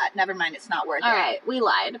veto that. Never mind, it's not worth it. All right, we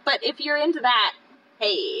lied. But if you're into that,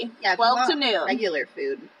 hey, yeah, 12 to noon. Regular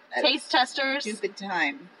food. Taste testers. Stupid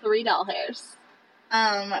time. $3 hairs.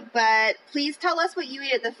 But please tell us what you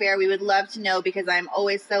eat at the fair. We would love to know because I'm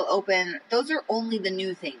always so open. Those are only the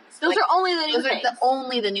new things. Those are only the new things.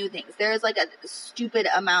 Only the new things. There is a stupid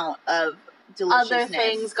amount of deliciousness. Other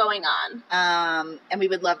things going on. And we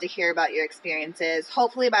would love to hear about your experiences.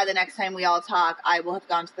 Hopefully by the next time we all talk, I will have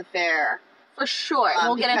gone to the fair. For sure.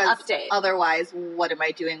 We'll get an update. Otherwise, what am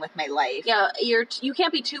I doing with my life? Yeah, you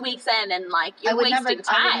can't be 2 weeks in and you're wasting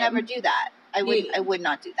time. I would never do that. I would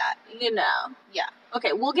not do that. You know. Yeah.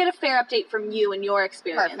 Okay, we'll get a fair update from you and your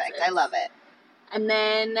experiences. Perfect. I love it. And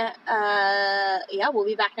then, we'll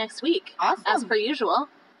be back next week. Awesome. As per usual.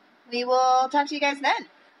 We will talk to you guys then.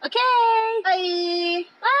 Okay. Bye.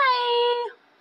 Bye.